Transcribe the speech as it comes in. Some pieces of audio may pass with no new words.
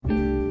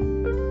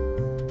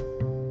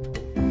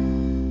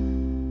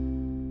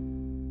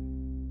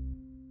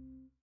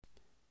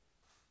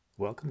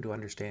Welcome to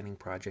Understanding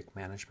Project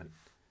Management.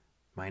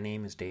 My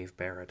name is Dave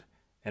Barrett,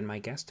 and my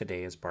guest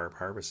today is Barb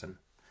Harbison.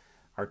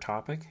 Our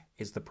topic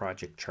is the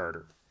project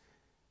charter.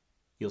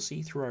 You'll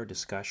see through our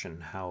discussion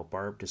how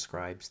Barb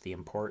describes the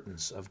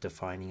importance of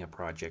defining a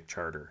project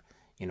charter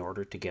in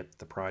order to get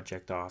the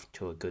project off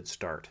to a good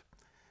start.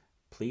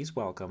 Please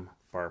welcome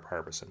Barb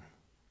Harbison.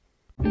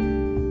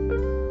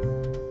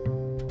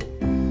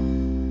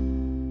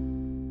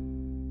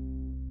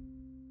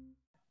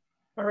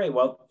 All right,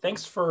 well,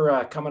 thanks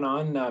for coming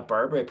on,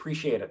 Barb. I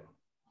appreciate it.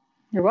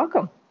 You're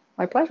welcome.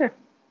 My pleasure.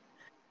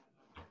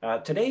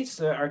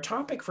 Our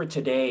topic for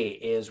today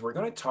is we're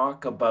going to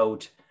talk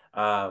about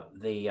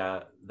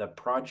the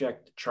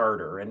project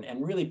charter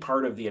and really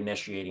part of the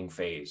initiating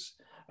phase,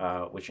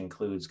 which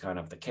includes kind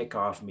of the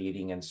kickoff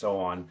meeting and so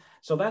on.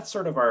 So that's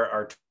sort of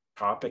our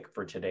topic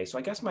for today. So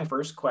I guess my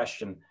first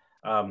question,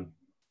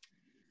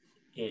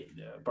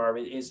 Barb,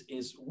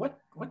 is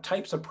what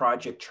types of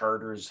project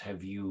charters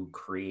have you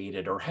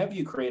created, or have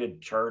you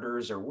created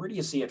charters, or where do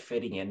you see it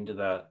fitting into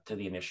the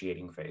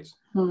initiating phase?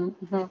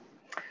 Mm-hmm.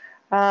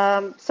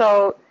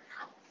 So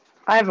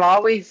I've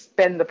always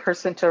been the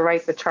person to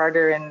write the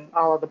charter in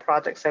all of the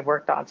projects I've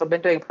worked on. So I've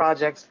been doing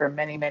projects for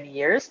many, many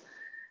years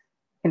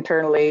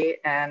internally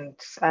and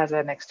as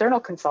an external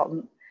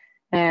consultant.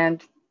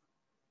 And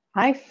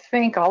I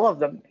think all of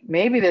them,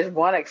 maybe there's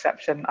one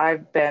exception,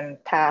 I've been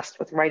tasked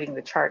with writing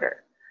the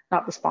charter,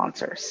 not the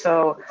sponsor.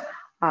 So,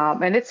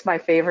 and it's my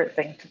favorite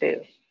thing to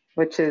do,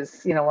 which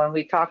is, when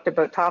we talked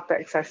about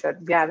topics, I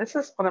said, yeah, this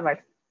is one of my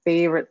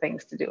favorite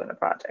things to do in a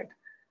project.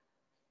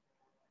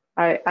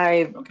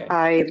 I've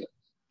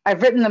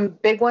written them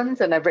big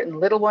ones and I've written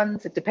little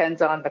ones. It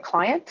depends on the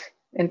client,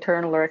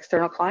 internal or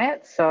external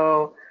client.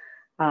 So,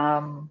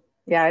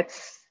 yeah,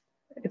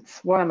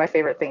 it's one of my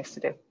favorite things to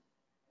do.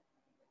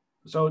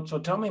 So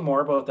tell me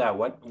more about that.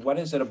 What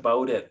is it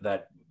about it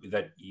that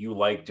you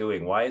like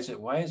doing? Why is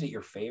it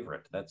your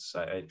favorite? That's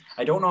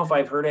I don't know if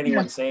I've heard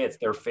anyone say it's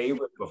their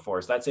favorite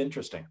before. So that's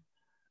interesting.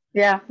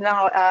 Yeah,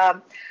 no,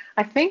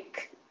 I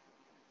think,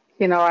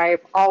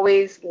 I've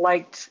always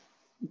liked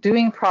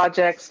doing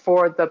projects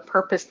for the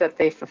purpose that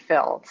they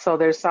fulfill. So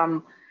there's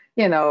some,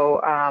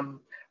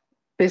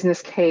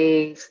 business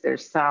case,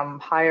 there's some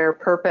higher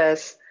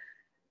purpose,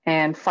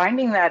 and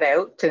finding that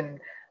out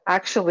and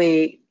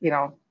actually,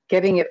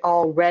 getting it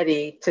all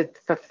ready to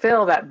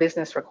fulfill that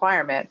business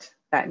requirement,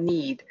 that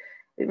need,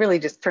 it really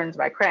just turns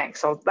my crank.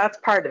 So that's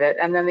part of it.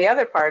 And then the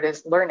other part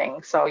is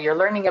learning. So you're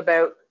learning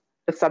about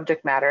the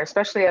subject matter,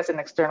 especially as an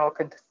external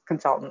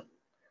consultant.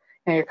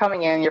 And you're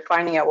coming in, you're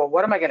finding out, well,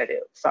 what am I going to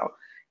do? So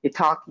you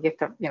get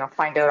to,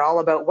 find out all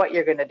about what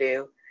you're going to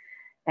do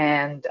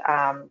and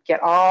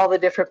get all the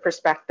different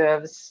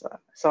perspectives.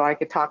 So I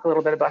could talk a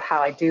little bit about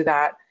how I do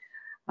that.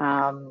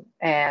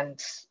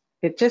 And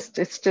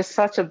it's just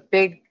such a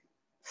big,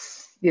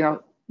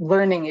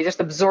 learning. You're just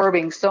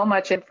absorbing so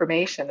much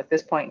information at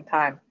this point in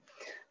time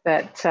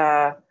that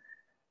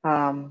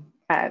and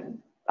I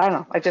don't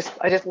know. I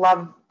just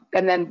love.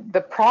 And then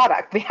the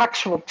product, the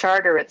actual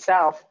charter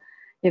itself,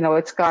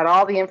 it's got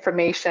all the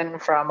information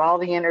from all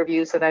the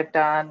interviews that I've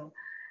done.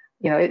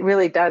 It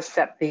really does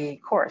set the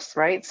course,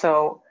 right?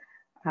 So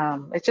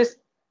I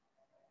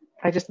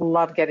just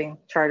love getting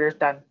charters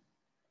done.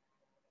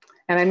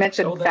 And I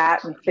mentioned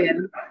fat and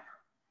thin.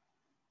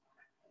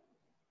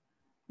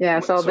 Yeah,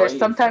 so there's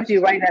sometimes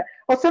you write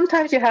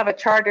sometimes you have a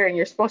charter and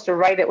you're supposed to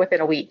write it within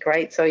a week,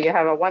 right? So you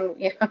have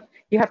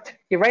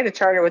you write a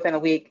charter within a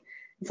week.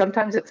 And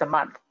sometimes it's a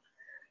month.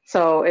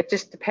 So it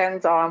just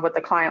depends on what the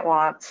client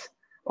wants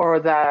or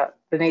the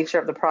nature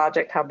of the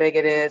project, how big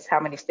it is, how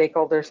many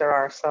stakeholders there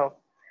are. So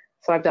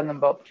I've done them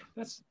both.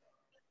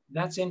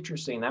 That's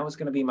interesting. That was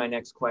going to be my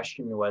next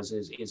question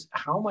is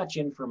how much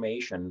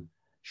information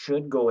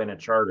should go in a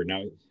charter?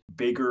 Now,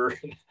 bigger,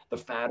 the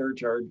fatter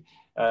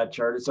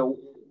charter. So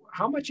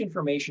how much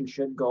information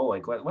should go?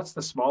 Like what's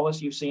the smallest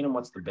you've seen and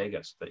what's the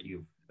biggest that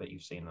you've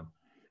seen them?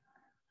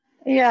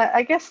 Yeah,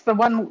 I guess the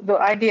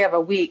idea of a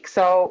week.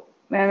 So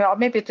maybe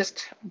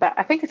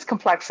I think it's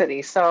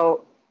complexity.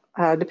 So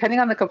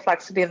depending on the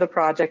complexity of the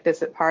project,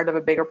 is it part of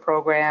a bigger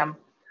program?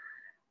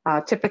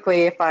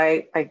 Typically, if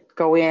I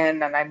go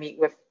in and I meet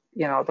with,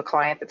 the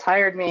client that's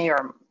hired me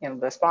or,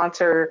 the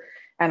sponsor,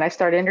 and I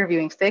start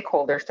interviewing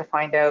stakeholders to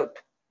find out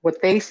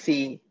what they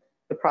see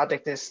the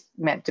project is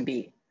meant to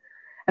be.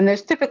 And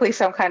there's typically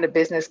some kind of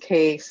business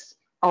case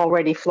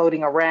already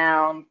floating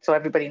around, so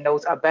everybody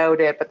knows about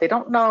it, but they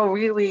don't know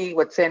really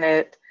what's in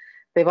it.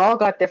 They've all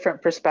got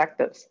different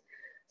perspectives.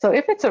 So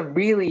if it's a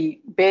really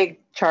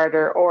big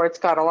charter or it's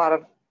got a lot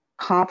of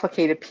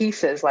complicated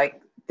pieces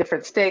like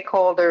different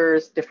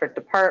stakeholders, different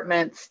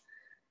departments,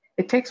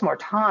 it takes more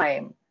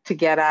time to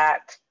get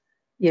at,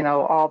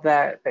 all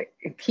the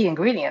key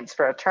ingredients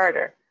for a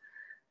charter.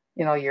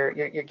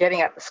 You're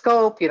getting at the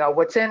scope,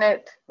 what's in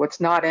it,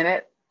 what's not in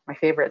it. My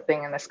favorite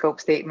thing in the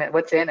scope statement,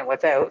 what's in and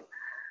what's out.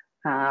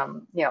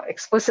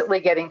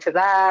 Explicitly getting to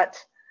that,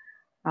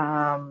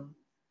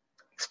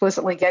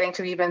 explicitly getting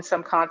to even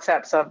some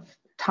concepts of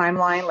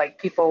timeline, like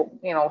people,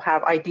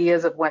 have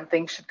ideas of when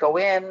things should go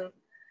in,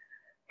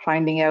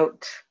 finding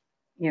out,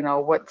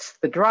 what's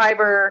the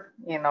driver?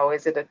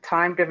 Is it a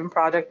time-driven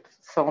project?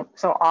 So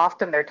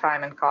often they're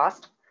time and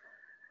cost.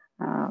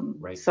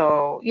 Right.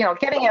 So,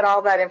 getting at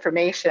all that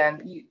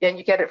information, and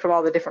you get it from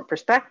all the different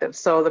perspectives.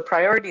 So the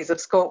priorities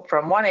of scope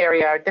from one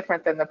area are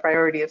different than the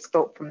priority of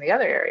scope from the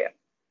other area.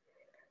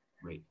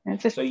 Right. And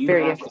it's just So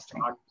very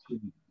interesting.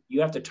 You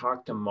have to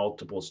talk to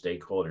multiple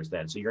stakeholders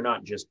then. So you're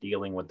not just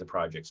dealing with the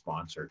project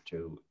sponsor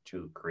to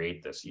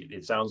create this.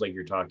 It sounds like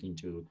you're talking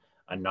to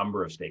a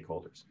number of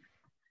stakeholders.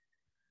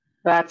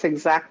 That's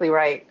exactly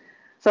right.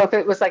 So if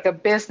it was like a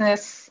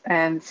business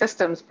and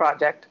systems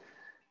project,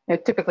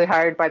 typically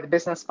hired by the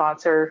business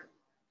sponsor,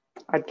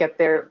 I'd get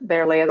their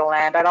lay of the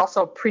land. I'd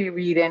also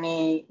pre-read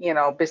any,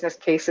 business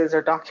cases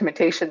or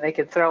documentation they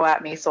could throw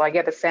at me, so I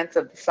get a sense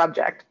of the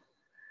subject.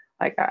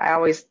 Like I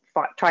always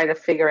try to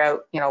figure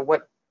out,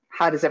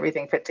 how does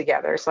everything fit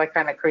together? So I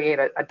kind of create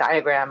a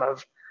diagram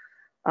of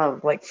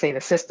like, say,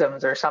 the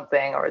systems or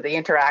something, or the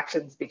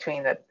interactions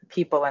between the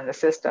people and the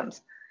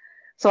systems.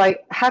 So I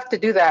have to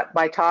do that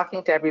by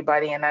talking to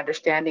everybody and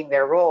understanding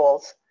their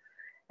roles.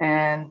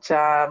 And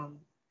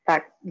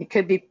that it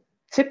could be,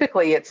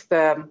 typically it's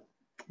the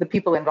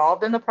people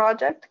involved in the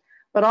project,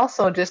 but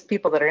also just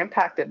people that are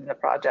impacted in the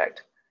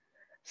project.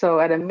 So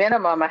at a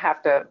minimum, I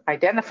have to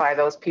identify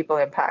those people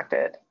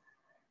impacted.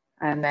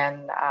 And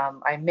then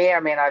I may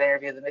or may not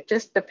interview them. It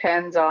just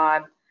depends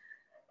on,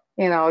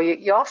 you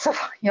also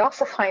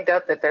find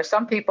out that there's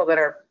some people that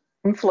are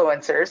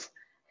influencers.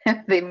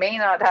 They may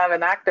not have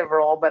an active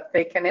role, but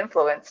they can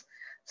influence.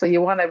 So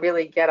you want to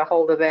really get a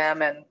hold of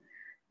them and,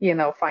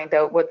 find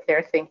out what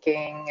they're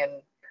thinking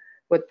and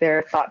what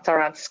their thoughts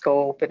are on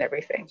scope and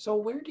everything. So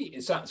where do you,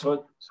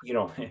 so,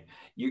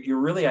 you're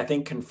really, I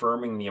think,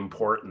 confirming the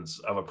importance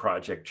of a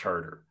project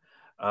charter.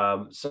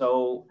 How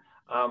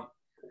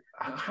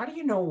do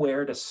you know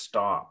where to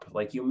stop?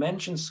 Like you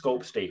mentioned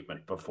scope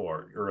statement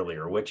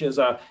earlier, which is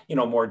a,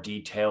 more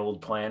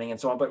detailed planning and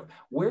so on, but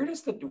where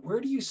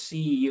do you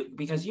see,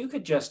 because you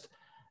could just,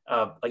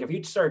 like if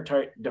you start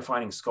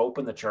defining scope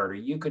in the charter,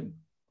 you could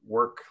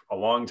work a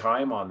long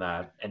time on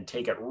that and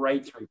take it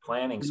right through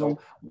planning. So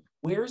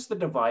where's the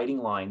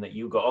dividing line that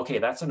you go, okay,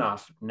 that's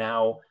enough.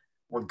 Now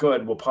we're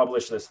good. We'll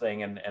publish this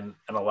thing and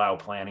allow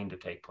planning to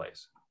take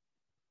place.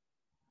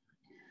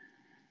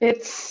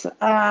 It's,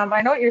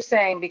 I know what you're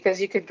saying, because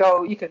you could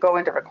go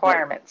into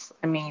requirements.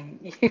 Right. I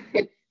mean,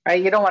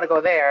 right? You don't want to go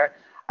there,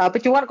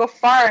 but you want to go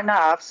far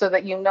enough so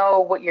that you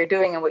know what you're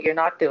doing and what you're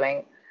not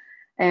doing.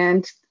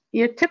 And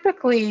you're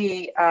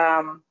typically,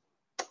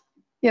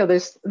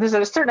 there's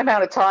a certain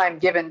amount of time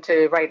given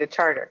to write a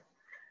charter.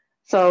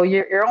 So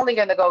you're only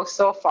going to go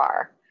so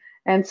far.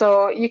 And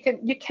so you can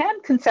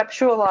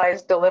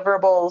conceptualize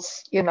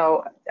deliverables,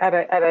 at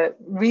a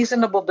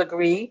reasonable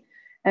degree.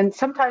 And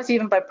sometimes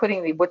even by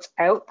putting the what's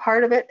out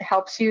part of it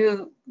helps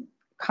you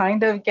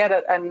kind of get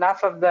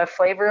enough of the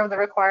flavor of the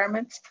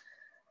requirements.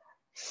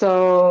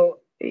 So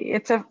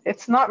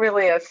it's not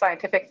really a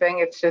scientific thing.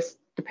 It just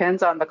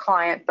depends on the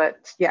client.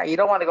 But yeah, you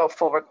don't want to go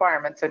full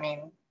requirements. I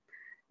mean,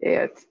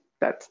 that's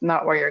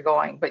not where you're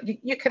going. But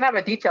you can have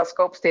a detailed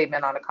scope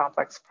statement on a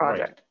complex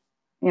project.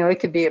 Right. It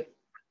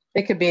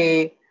could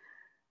be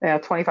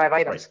 25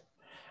 items.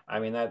 Right. I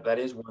mean, that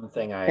is one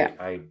thing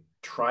I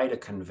try to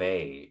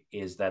convey,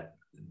 is that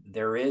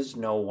there is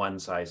no one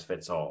size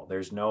fits all.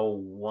 There's no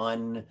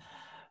one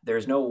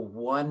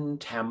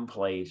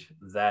template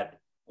that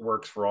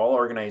works for all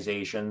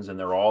organizations and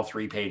they're all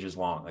 3 pages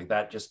long. Like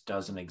that just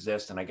doesn't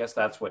exist. And I guess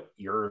that's what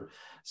you're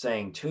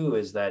saying too,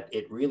 is that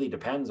it really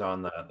depends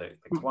on the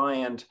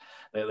client,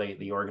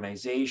 the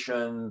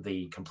organization,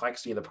 the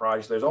complexity of the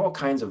project. There's all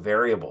kinds of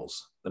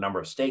variables. The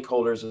number of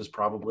stakeholders is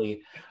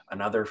probably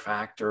another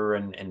factor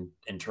in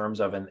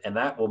terms of, and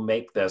that will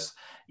make this,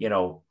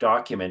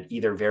 document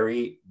either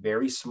very,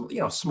 very,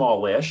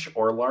 smallish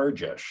or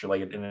largish.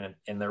 Like,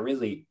 and there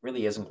really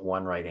isn't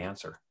one right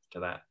answer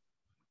to that.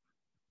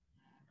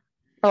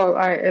 Oh,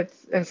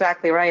 it's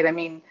exactly right. I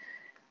mean,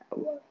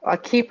 a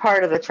key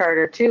part of the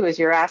charter too is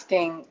you're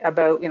asking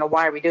about,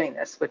 why are we doing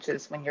this? Which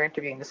is when you're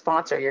interviewing the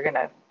sponsor, you're going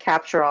to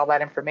capture all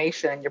that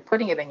information and you're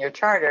putting it in your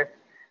charter,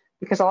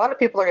 because a lot of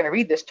people are going to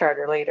read this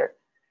charter later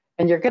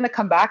and you're going to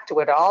come back to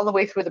it all the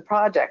way through the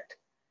project.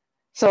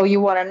 So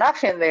you want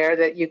enough in there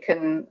that you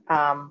can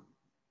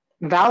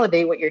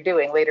validate what you're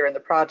doing later in the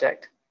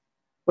project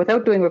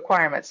without doing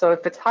requirements. So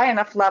if it's high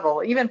enough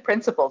level, even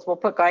principles, we'll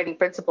put guiding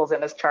principles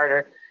in this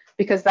charter,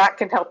 because that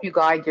can help you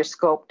guide your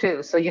scope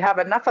too. So you have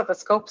enough of a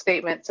scope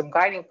statement, some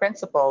guiding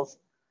principles,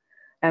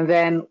 and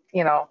then,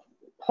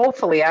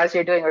 hopefully as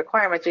you're doing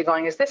requirements, you're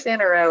going, is this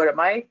in or out?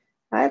 I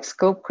have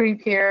scope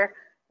creep here.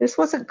 This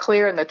wasn't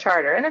clear in the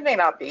charter, and it may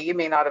not be. You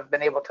may not have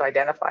been able to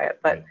identify it,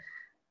 but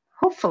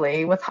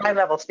hopefully with high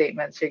level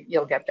statements,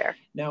 you'll get there.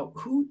 Now,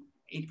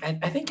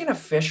 I think an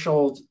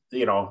official,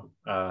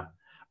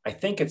 I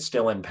think it's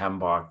still in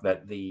PMBOK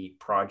that the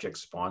project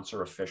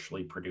sponsor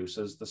officially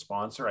produces the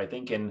sponsor. I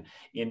think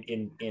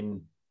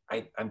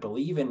I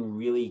believe in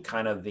really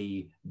kind of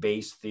the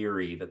base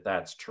theory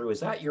that's true. Is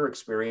that your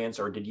experience,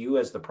 or did you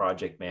as the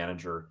project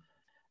manager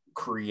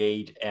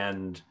create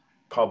and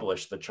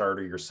publish the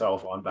charter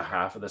yourself on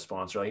behalf of the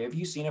sponsor? Like, have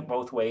you seen it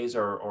both ways,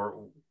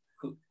 or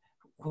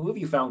who have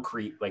you found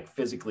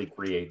physically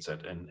creates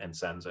it and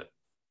sends it?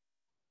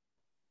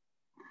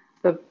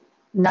 The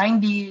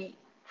 98%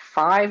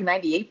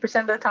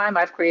 of the time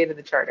I've created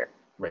the charter.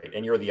 Right,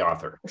 and you're the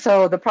author.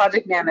 So the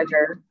project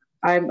manager,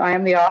 I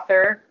am the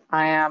author.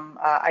 I'm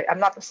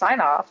not the sign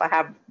off. I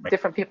have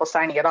different people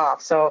signing it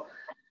off. So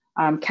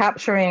I'm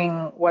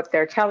capturing what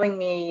they're telling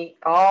me,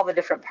 all the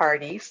different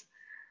parties.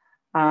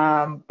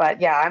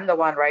 But yeah, I'm the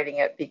one writing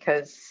it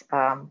because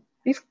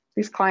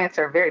these clients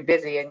are very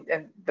busy,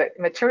 and the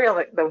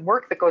material, the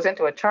work that goes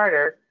into a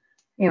charter,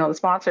 the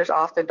sponsors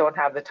often don't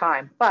have the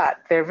time, but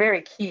they're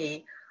very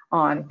key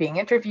on being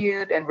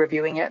interviewed and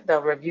reviewing it.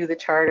 They'll review the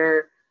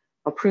charter,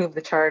 approve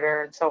the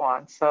charter, and so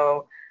on.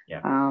 So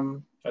yeah.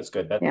 That's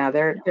good.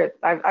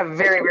 I've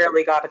very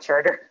rarely got a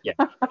charter. Yeah,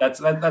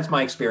 that's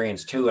my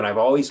experience too. And I've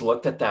always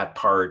looked at that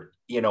part,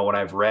 when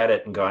I've read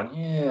it and gone,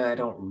 yeah,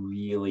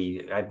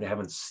 I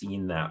haven't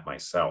seen that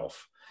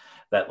myself.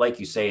 That, like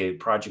you say,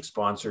 project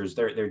sponsors,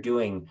 they're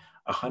doing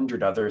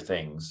 100 other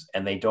things,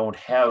 and they don't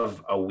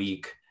have a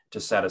week to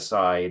set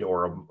aside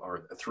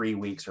or 3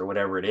 weeks or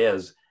whatever it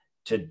is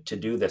to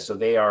do this. So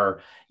they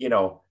are,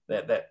 the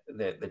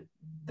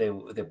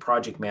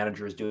project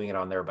manager is doing it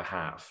on their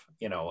behalf,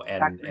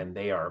 and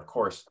they are, of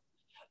course,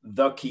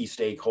 the key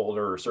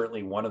stakeholder, or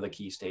certainly one of the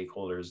key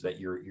stakeholders, that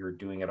you're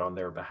doing it on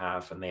their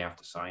behalf, and they have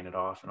to sign it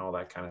off and all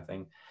that kind of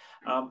thing.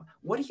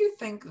 What do you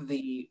think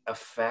the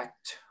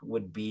effect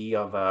would be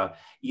of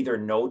either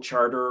no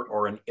charter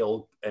or an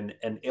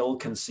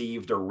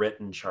ill-conceived or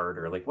written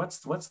charter? Like,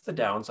 what's the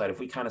downside if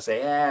we kind of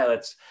say,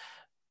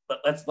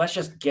 let's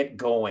just get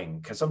going?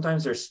 Because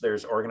sometimes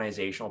there's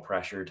organizational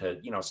pressure to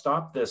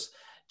stop this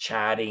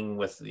chatting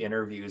with the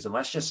interviews and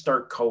let's just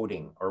start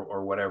coding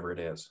or whatever it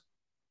is.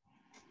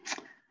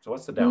 So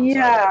what's the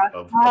downside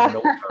of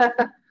no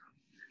charter?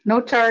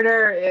 No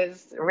charter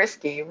is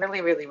risky,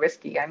 really, really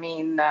risky. I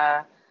mean,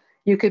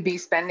 you could be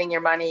spending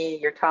your money,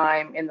 your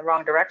time in the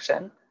wrong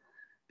direction,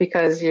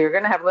 because you're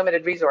going to have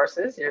limited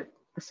resources. You're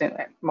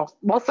assuming most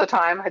of the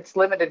time it's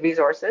limited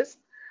resources.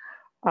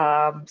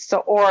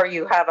 Or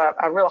you have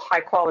a real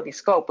high quality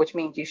scope, which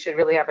means you should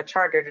really have a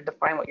charter to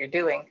define what you're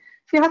doing.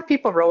 If you have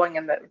people rowing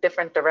in the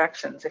different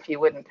directions, if you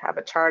wouldn't have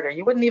a charter,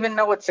 you wouldn't even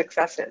know what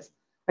success is.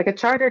 Like, a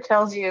charter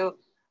tells you,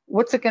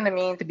 what's it going to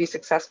mean to be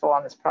successful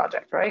on this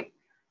project, right?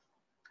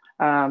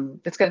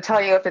 It's going to tell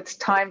you if it's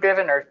time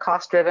driven or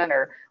cost driven,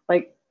 or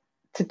like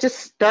to just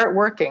start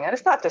working. And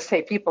it's not to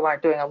say people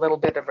aren't doing a little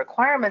bit of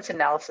requirements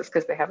analysis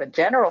because they have a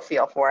general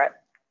feel for it.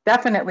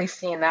 Definitely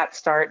seeing that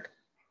start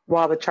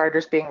while the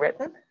charter's being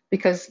written,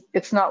 because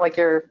it's not like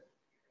you're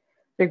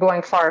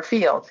going far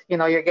afield.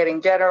 You're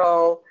getting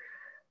general,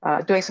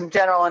 doing some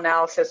general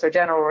analysis or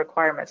general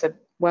requirements. And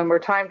when we're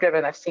time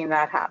driven, I've seen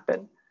that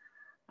happen.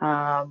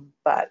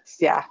 But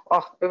yeah,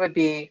 it would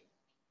be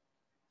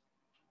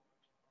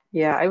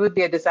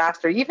a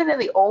disaster. Even in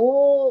the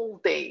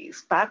old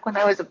days, back when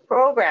I was a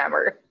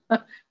programmer,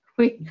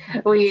 we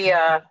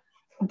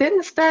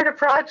didn't start a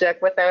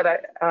project without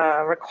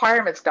a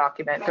requirements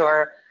document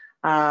or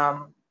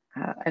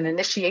an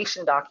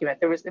initiation document.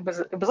 It was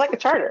like a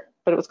charter,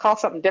 but it was called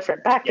something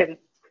different back in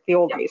the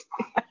old days.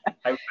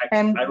 I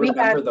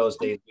remember those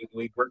days.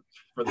 We worked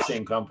for the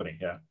same company.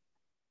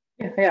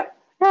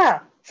 Yeah.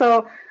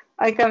 So,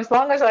 like, as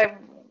long as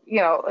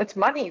it's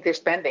money they're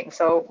spending.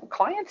 So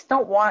clients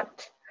don't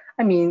want,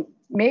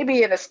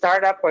 maybe in a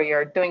startup where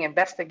you're doing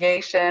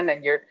investigation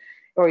and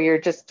you're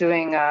just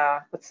doing,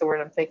 what's the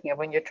word I'm thinking of,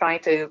 when you're trying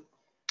to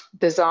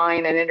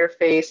design an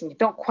interface and you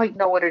don't quite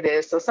know what it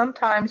is. So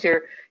sometimes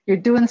you're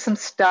doing some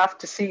stuff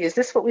to see, is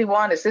this what we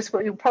want? Is this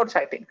what you're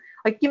prototyping?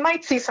 Like, you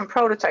might see some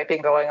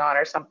prototyping going on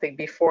or something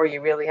before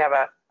you really have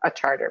a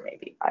charter,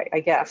 maybe,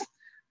 I guess.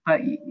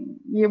 But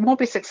you won't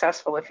be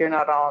successful if you're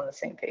not all on the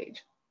same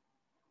page.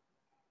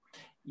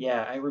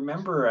 Yeah, I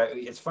remember.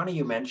 It's funny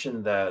you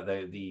mentioned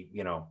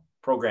the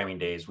programming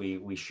days.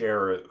 We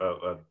share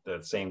the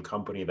same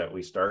company that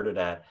we started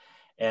at,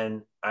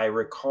 and I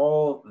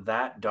recall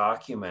that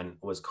document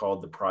was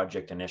called the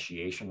Project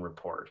Initiation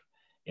Report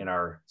in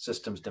our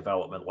systems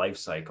development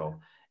lifecycle,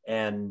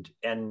 and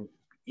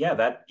yeah,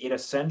 that it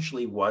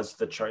essentially was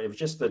the chart. It was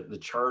just the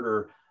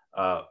charter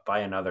by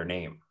another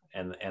name,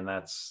 and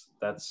that's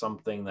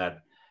something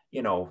that.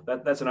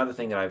 That's another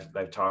thing that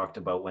I've talked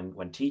about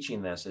when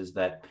teaching this, is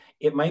that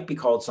it might be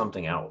called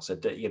something else. A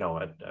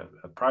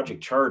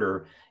project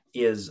charter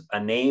is a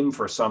name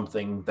for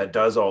something that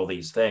does all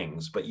these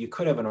things, but you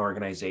could have an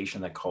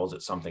organization that calls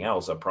it something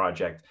else, a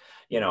project,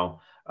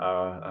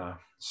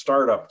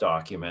 startup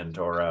document,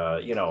 or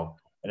an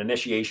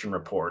initiation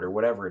report, or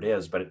whatever it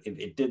is, but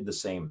it did the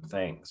same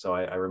thing. So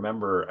I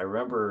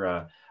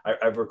remember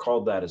I've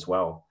recalled that as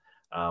well.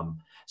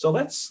 So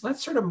let's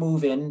sort of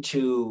move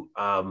into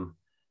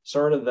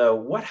sort of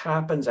what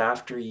happens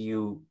after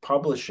you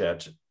publish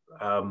it.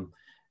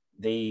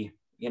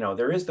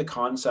 there is the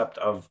concept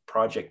of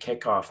project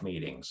kickoff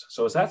meetings.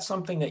 So is that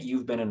something that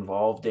you've been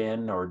involved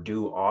in or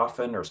do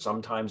often or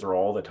sometimes or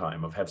all the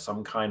time, of have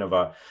some kind of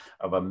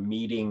a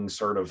meeting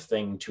sort of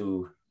thing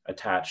to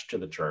attach to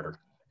the charter?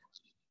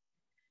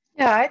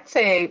 Yeah, I'd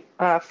say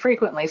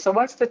frequently. So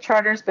once the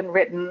charter's been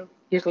written,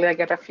 usually I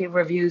get a few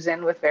reviews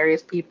in with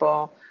various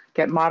people,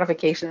 get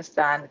modifications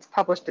done, it's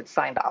published, it's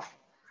signed off.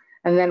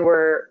 And then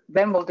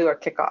we'll do our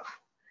kickoff.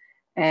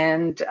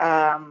 And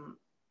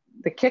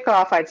the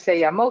kickoff, I'd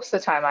say, yeah, most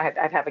of the time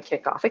I'd have a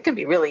kickoff. It can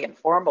be really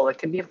informal. It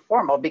can be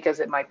formal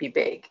because it might be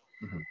big.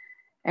 Mm-hmm.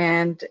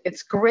 And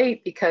it's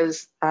great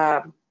because,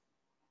 I've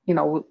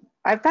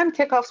done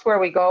kickoffs where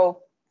we go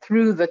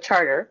through the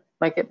charter,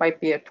 like it might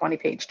be a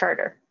 20-page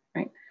charter,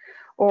 right?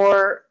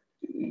 Or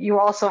you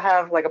also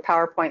have like a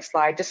PowerPoint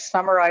slide just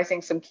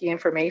summarizing some key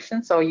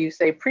information. So you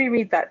say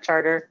pre-read that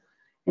charter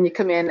and you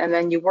come in and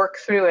then you work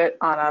through it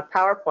on a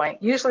PowerPoint,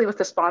 usually with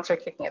the sponsor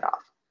kicking it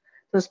off.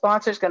 So the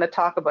sponsor is going to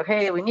talk about,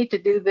 hey, we need to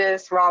do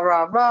this, rah,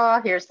 rah, rah,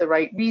 here's the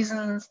right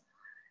reasons,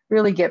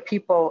 really get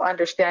people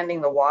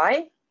understanding the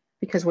why,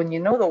 because when you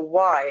know the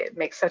why, it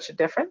makes such a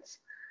difference.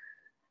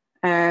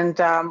 And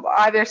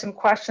either some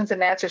questions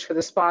and answers for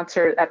the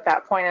sponsor at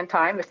that point in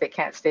time, if they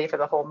can't stay for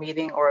the whole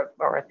meeting, or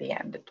at the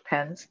end, it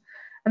depends.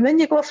 And then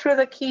you go through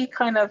the key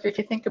kind of, if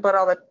you think about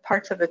all the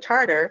parts of the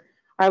charter,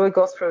 I would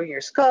go through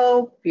your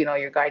scope,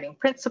 your guiding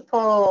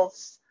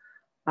principles,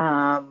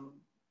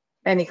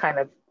 any kind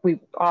of, we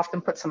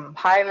often put some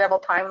high level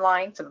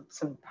timelines and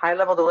some high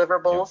level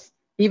deliverables.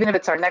 Yeah. Even if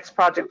it's our next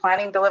project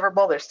planning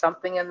deliverable, there's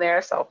something in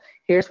there. So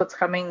here's what's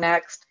coming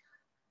next.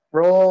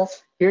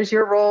 Roles, here's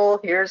your role,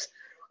 here's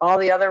all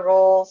the other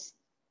roles,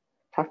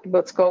 talked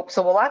about scope.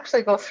 So we'll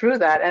actually go through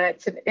that, and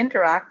it's an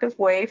interactive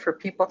way for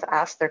people to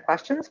ask their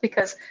questions,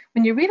 because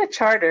when you read a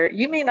charter,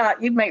 you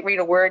might read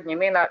a word and you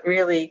may not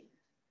really,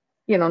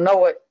 know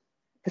what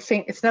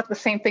it's not the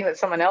same thing that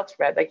someone else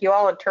read. Like, you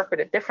all interpret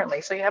it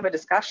differently. So you have a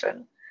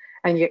discussion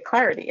and you get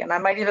clarity. And I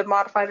might even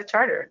modify the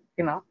charter,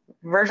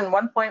 version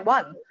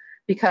 1.1,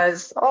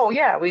 because, oh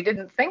yeah, we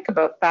didn't think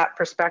about that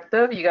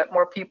perspective. You got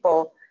more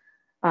people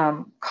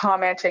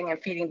commenting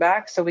and feeding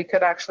back, so we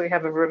could actually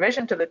have a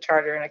revision to the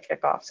charter and a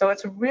kickoff. So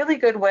it's a really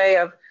good way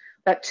of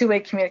that two-way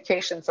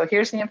communication. So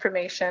here's the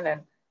information,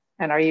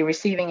 and are you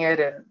receiving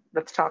it, and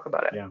let's talk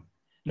about it. Yeah,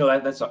 no,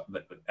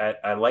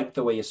 I like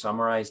the way you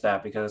summarize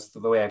that, because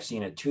the way I've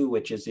seen it too,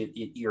 which is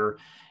you're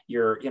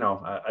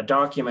a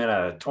document,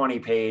 a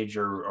 20-page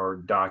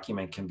or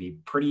document can be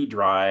pretty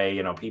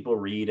dry. People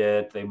read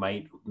it, they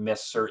might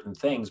miss certain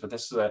things, but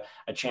this is a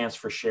chance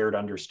for shared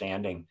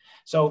understanding.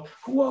 So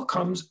who all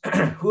comes,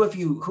 who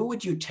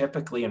would you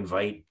typically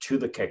invite to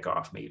the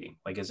kickoff meeting?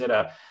 Like, is it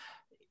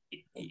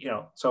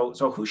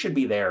so who should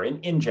be there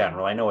in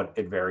general? I know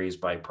it varies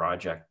by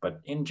project, but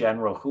in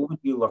general, who would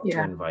you look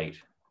to invite?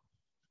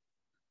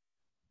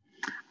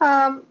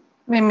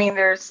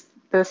 There's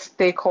the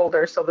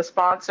stakeholders, so the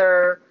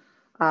sponsor,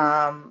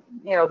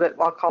 that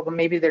I'll call them,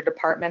 maybe they're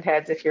department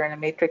heads if you're in a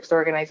matrix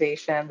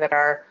organization, that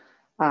are,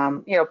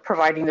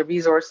 providing the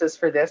resources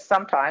for this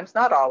sometimes,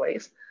 not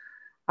always.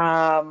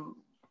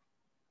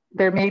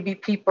 There may be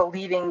people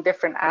leading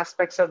different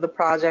aspects of the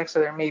project, so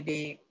there may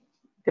be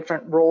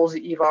different roles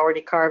that you've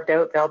already carved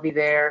out, they'll be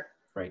there.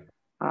 Right.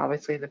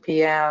 Obviously the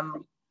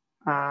PM.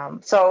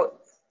 So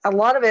a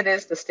lot of it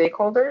is the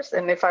stakeholders,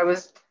 and if I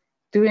was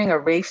doing a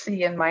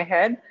RACI in my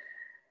head,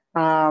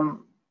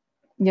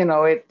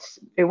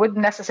 it wouldn't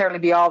necessarily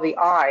be all the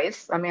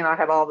eyes. I mean, I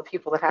have all the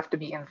people that have to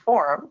be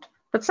informed,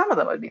 but some of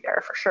them would be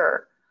there for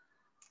sure.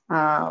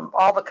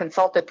 All the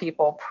consulted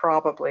people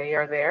probably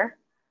are there.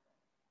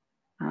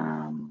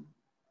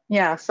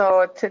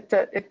 So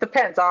it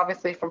depends,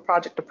 obviously, from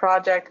project to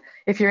project.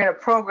 If you're in a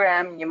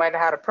program, you might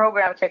have had a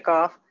program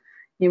kickoff.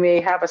 You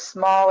may have a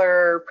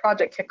smaller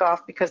project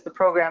kickoff because the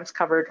program's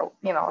covered,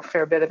 a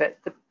fair bit of it.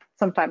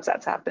 Sometimes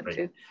that's happened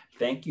too.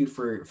 Thank you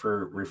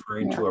for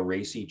referring to a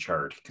RACI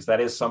chart, because that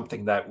is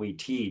something that we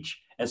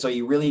teach. And so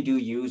you really do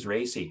use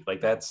RACI.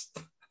 Like, that's...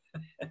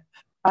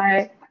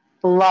 I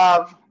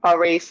love a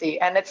RACI,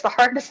 and it's the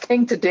hardest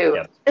thing to do.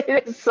 Yes.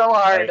 It is so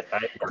hard.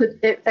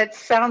 It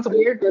sounds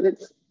weird,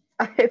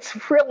 but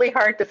it's really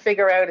hard to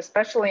figure out,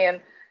 especially in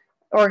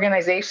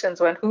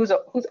organizations, when who's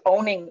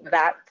owning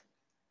that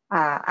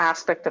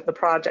aspect of the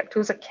project,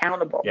 who's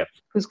accountable,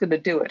 who's going to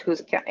do it,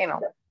 who's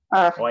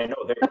well, I know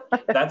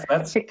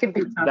that's it can be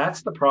tough.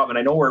 That's the problem. And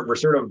I know we're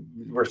sort of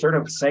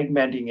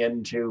segmenting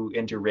into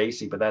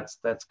RACI, but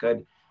that's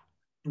good.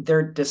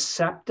 They're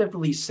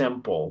deceptively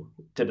simple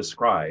to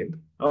describe.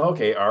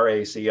 Okay,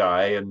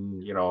 RACI,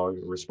 and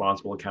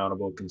responsible,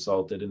 accountable,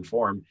 consulted,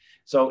 informed.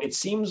 So it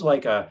seems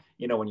like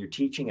when you're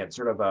teaching it,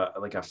 sort of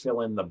like a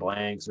fill in the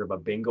blank, sort of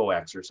a bingo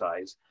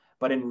exercise.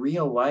 But in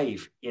real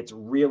life, it's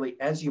really,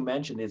 as you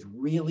mentioned, is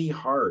really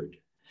hard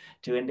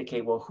to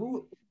indicate, well,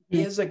 who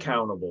is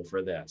accountable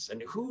for this,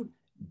 and who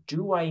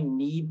do I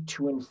need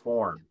to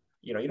inform?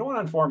 You don't want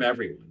to inform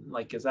everyone,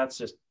 because that's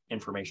just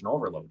information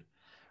overload,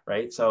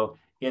 right? So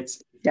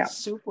it's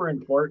super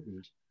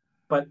important.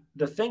 But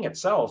the thing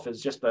itself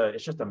is just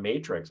a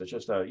matrix. It's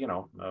just a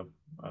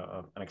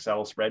an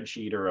Excel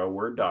spreadsheet or a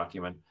Word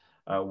document,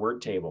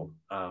 Word table.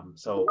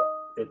 So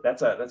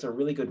that's a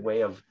really good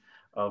way of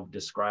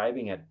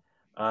describing it.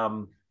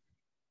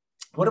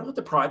 What about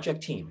the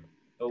project team?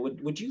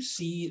 Would you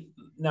see,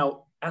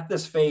 now at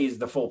this phase,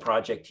 the full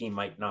project team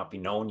might not be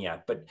known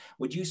yet, but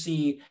would you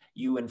see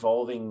you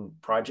involving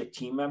project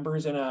team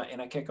members in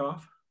a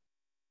kickoff?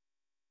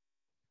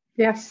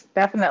 Yes,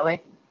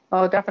 definitely.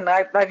 Oh,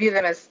 definitely. I view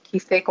them as key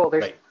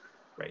stakeholders. Right,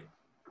 right.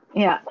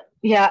 Yeah,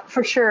 yeah,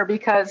 for sure.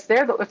 Because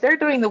if they're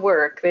doing the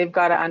work, they've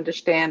got to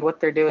understand what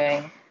they're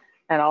doing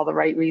and all the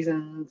right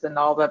reasons and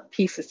all the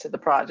pieces to the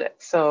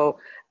project. So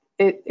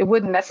it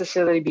wouldn't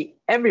necessarily be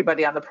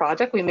everybody on the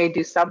project. We may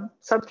do sub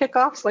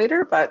kickoffs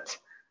later, but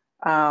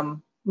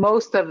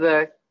most of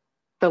the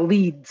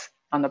leads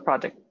on the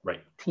project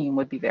team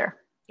would be there.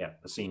 Yeah,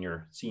 the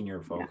senior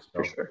folks.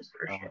 Yeah, for sure.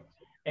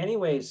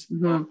 Anyways,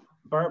 Mm-hmm.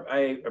 Barb,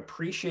 I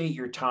appreciate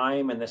your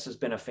time, and this has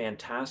been a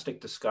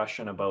fantastic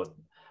discussion about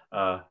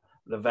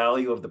the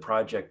value of the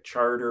project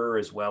charter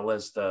as well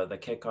as the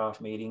kickoff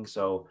meeting.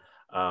 So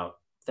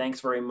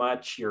thanks very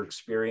much. Your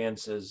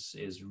experience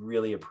is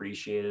really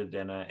appreciated,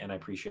 and I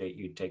appreciate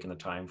you taking the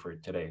time for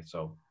today.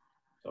 So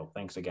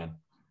thanks again.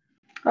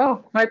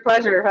 Oh, my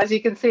pleasure. As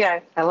you can see,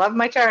 I love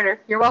my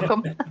charter. You're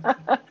welcome.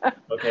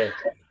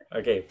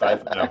 Okay. Bye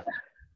for now.